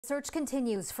Search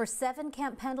continues for 7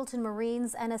 Camp Pendleton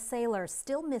Marines and a sailor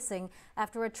still missing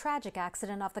after a tragic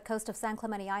accident off the coast of San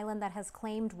Clemente Island that has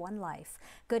claimed 1 life.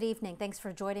 Good evening. Thanks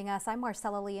for joining us. I'm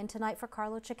Marcella Lee in tonight for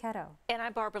Carlo Cicchetto. And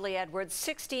I'm Barbara Lee Edwards.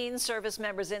 16 service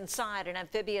members inside an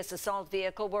amphibious assault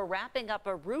vehicle were wrapping up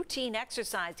a routine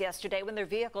exercise yesterday when their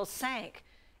vehicle sank.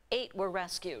 8 were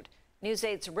rescued. News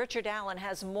 8's Richard Allen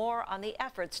has more on the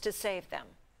efforts to save them.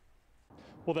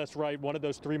 Well, that's right. One of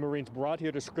those 3 Marines brought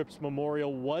here to Scripps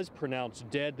Memorial was pronounced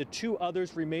dead. The 2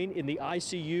 others remain in the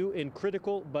ICU in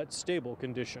critical but stable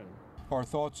condition. Our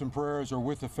thoughts and prayers are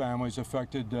with the families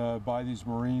affected by these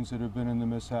Marines that have been in the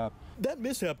mishap. That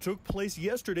mishap took place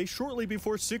yesterday shortly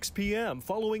before 6 p.m.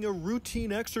 following a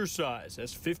routine exercise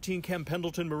as 15 Camp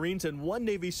Pendleton Marines and 1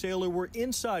 Navy sailor were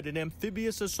inside an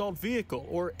amphibious assault vehicle,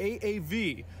 or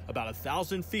AAV, about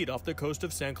 1,000 feet off the coast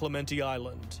of San Clemente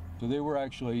Island. So they were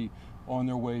actually on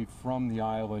their way from the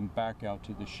island back out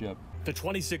to the ship. The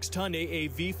 26-ton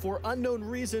AAV, for unknown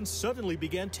reasons, suddenly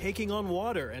began taking on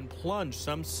water and plunged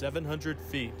some 700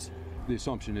 feet. The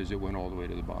assumption is it went all the way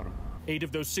to the bottom. 8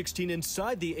 of those 16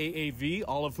 inside the AAV,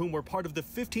 all of whom were part of the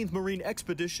 15th Marine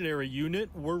Expeditionary Unit,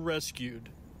 were rescued.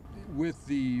 With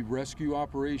the rescue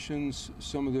operations,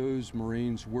 some of those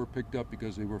Marines were picked up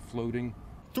because they were floating.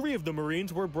 3 of the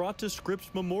Marines were brought to Scripps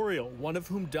Memorial, 1 of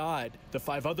whom died. The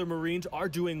 5 other Marines are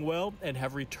doing well and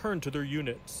have returned to their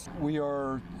units. We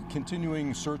are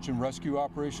continuing search and rescue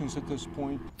operations at this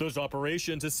point. Those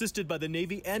operations, assisted by the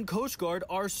Navy and Coast Guard,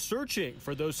 are searching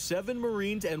for those 7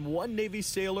 Marines and 1 Navy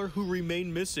sailor who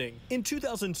remain missing. In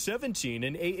 2017,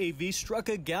 an AAV struck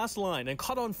a gas line and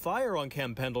caught on fire on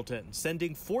Camp Pendleton,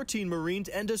 sending 14 Marines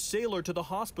and a sailor to the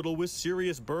hospital with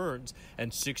serious burns.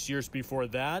 And 6 years before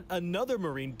that, another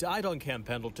Marine died on Camp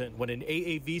Pendleton when an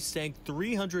AAV sank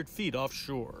 300 feet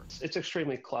offshore. It's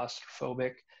extremely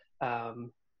claustrophobic and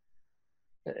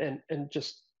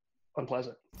just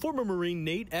unpleasant. Former Marine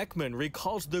Nate Ekman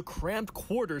recalls the cramped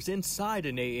quarters inside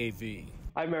an AAV.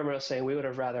 I remember us saying we would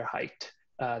have rather hiked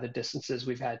the distances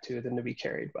we've had to than to be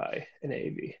carried by an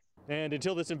AAV. And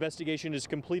until this investigation is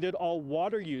completed, all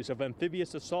water use of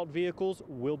amphibious assault vehicles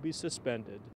will be suspended.